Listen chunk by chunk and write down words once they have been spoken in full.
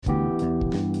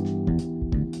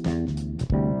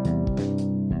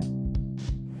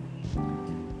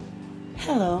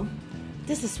Hello,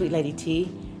 this is Sweet Lady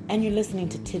T, and you're listening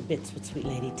to Tidbits with Sweet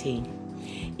Lady T.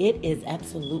 It is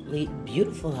absolutely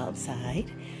beautiful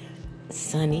outside,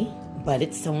 sunny, but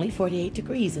it's only 48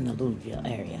 degrees in the Louisville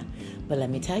area. But let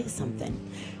me tell you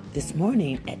something. This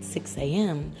morning at 6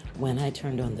 a.m. when I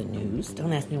turned on the news,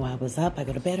 don't ask me why I was up. I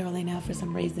go to bed early now for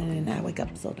some reason, and I wake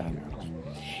up so darn early.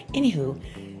 Anywho,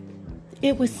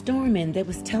 it was storming. They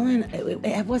was telling,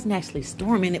 it wasn't actually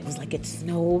storming. It was like it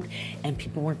snowed and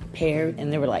people weren't prepared.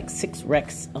 And there were like 6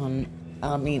 wrecks in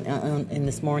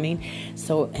this morning.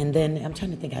 So, and then I'm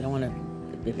trying to think, I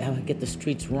would get the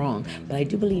streets wrong. But I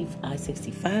do believe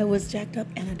I-65 was jacked up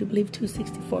and I do believe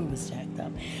 264 was jacked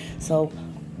up. So,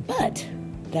 but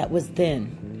that was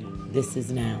then. This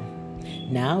is now.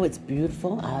 Now it's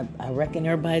beautiful. I reckon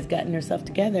everybody's gotten herself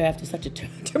together after such a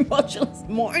tumultuous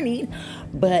morning.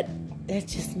 But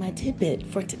that's just my tidbit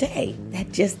for today.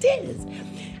 That just is.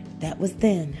 That was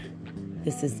then.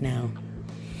 This is now.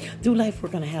 Through life, we're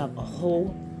going to have a whole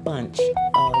bunch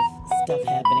of stuff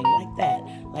happening like that.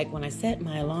 Like when I set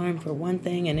my alarm for one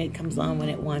thing and it comes on when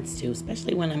it wants to,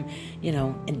 especially when I'm,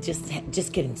 and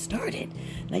just getting started.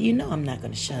 Now, I'm not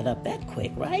going to shut up that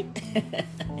quick, right?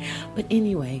 But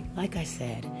anyway, like I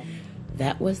said,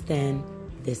 that was then.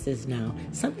 This is now.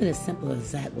 Something as simple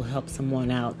as that will help someone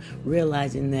out,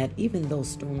 realizing that even though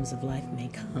storms of life may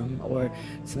come or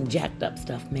some jacked up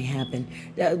stuff may happen,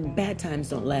 bad times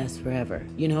don't last forever.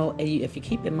 If you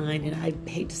keep in mind, and I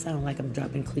hate to sound like I'm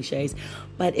dropping cliches,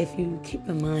 but if you keep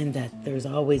in mind that there's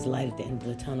always light at the end of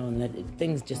the tunnel and that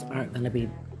things just aren't going to be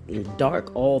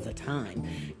dark all the time.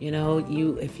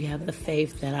 If you have the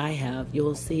faith that I have,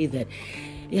 you'll see that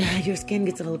your skin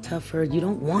gets a little tougher. You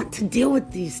don't want to deal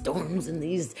with these storms and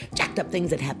these jacked up things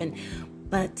that happen.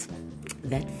 But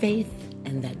that faith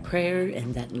and that prayer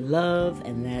and that love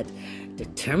and that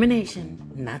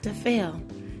determination not to fail,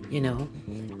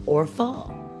 or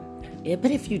fall. Yeah,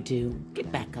 but if you do,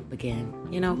 get back up again.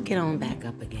 Get on back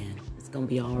up again. It's going to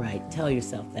be all right. Tell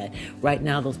yourself that. Right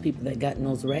now, those people that got in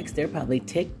those wrecks, they're probably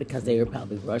ticked because they were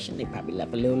probably rushing. They probably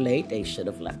left a little late. They should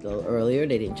have left a little earlier.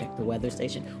 They didn't check the weather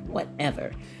station.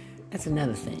 Whatever. That's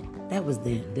another thing. That was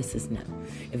then. This is now.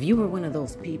 If you were one of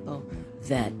those people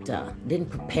that didn't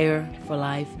prepare for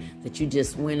life, that you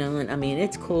just went on,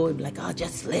 it's cool. It'd be like, oh,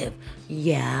 just live.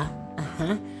 Yeah.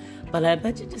 But I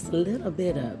bet you just a little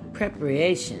bit of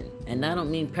preparation. And I don't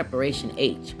mean preparation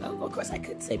H. Well, of course, I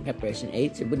could say preparation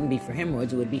H. It wouldn't be for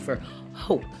hemorrhoids. It would be for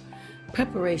hope.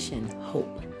 Preparation,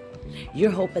 hope.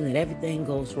 You're hoping that everything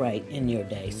goes right in your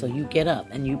day. So you get up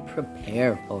and you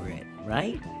prepare for it,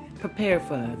 right? Prepare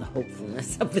for the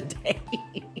hopefulness of the day.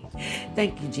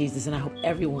 Thank you, Jesus. And I hope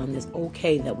everyone is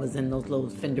okay that was in those little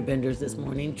fender benders this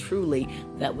morning. Truly,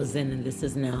 that was in and this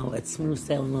is now. It's smooth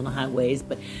sailing on the highways.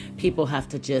 But people have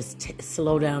to just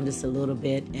slow down just a little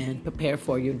bit and prepare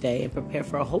for your day and prepare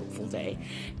for a hopeful day.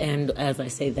 And as I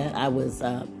say that, I was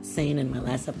saying in my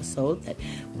last episode that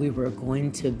we were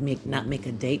going to not make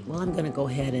a date. Well, I'm going to go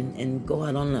ahead and go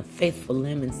out on a faithful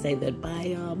limb and say that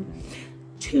by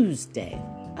Tuesday,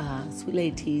 Sweet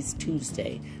Lady T's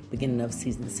Tuesday, beginning of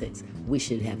season 6, we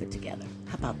should have it together.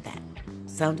 How about that?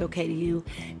 Sound okay to you?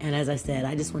 And as I said,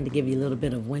 I just wanted to give you a little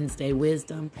bit of Wednesday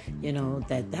wisdom,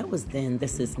 that was then,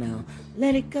 this is now.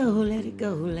 Let it go, let it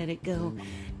go, let it go.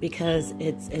 Because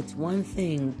it's one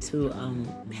thing to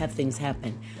have things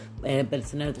happen, but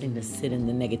it's another thing to sit in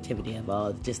the negativity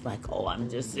of just like,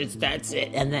 that's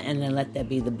it. And then let that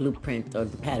be the blueprint or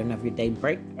the pattern of your day.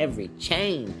 Break every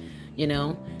chain,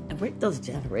 and break those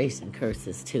generation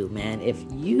curses too, man. If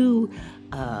you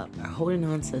are holding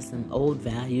on to some old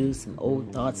values, some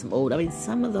old thoughts,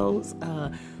 some of those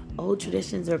old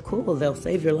traditions are cool. They'll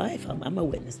save your life. I'm a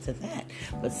witness to that.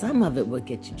 But some of it will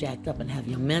get you jacked up and have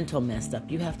your mental messed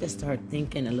up. You have to start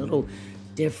thinking a little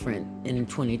different in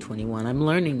 2021. I'm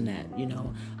learning that,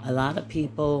 a lot of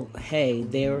people,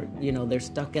 they're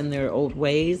stuck in their old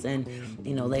ways and,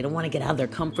 they don't want to get out of their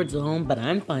comfort zone, but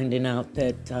I'm finding out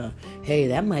that,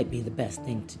 that might be the best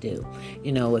thing to do.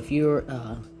 If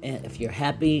you're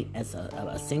happy as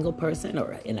a single person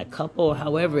or in a couple or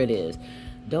however it is,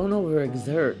 don't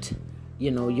overexert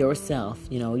yourself.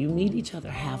 You meet each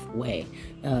other halfway.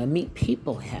 Meet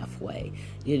people halfway.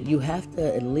 You have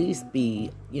to at least be,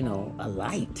 a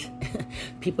light.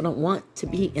 People don't want to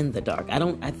be in the dark.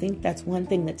 I think that's one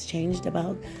thing that's changed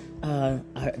about our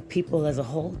people as a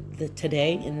whole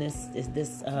today in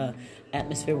this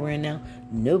atmosphere we're in now.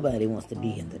 Nobody wants to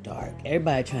be in the dark.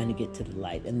 Everybody trying to get to the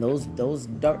light. And those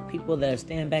dark people that are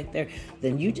standing back there,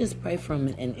 then you just pray for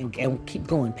them and keep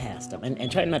going past them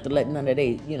and try not to let none of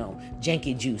they,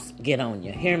 janky juice get on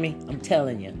you. Hear me? I'm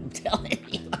telling you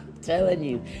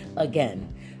again.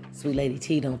 Sweet Lady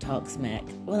T don't talk smack.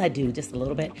 Well, I do just a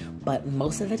little bit, but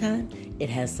most of the time it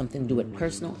has something to do with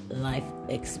personal life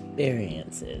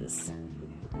experiences.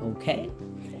 Okay?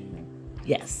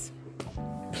 Yes.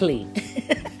 Plea.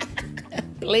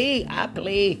 I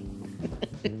plea.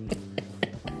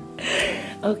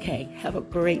 Okay, have a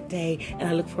great day, and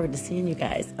I look forward to seeing you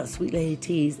guys on Sweet Lady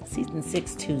T's Season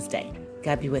 6 Tuesday.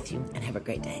 God be with you, and have a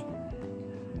great day.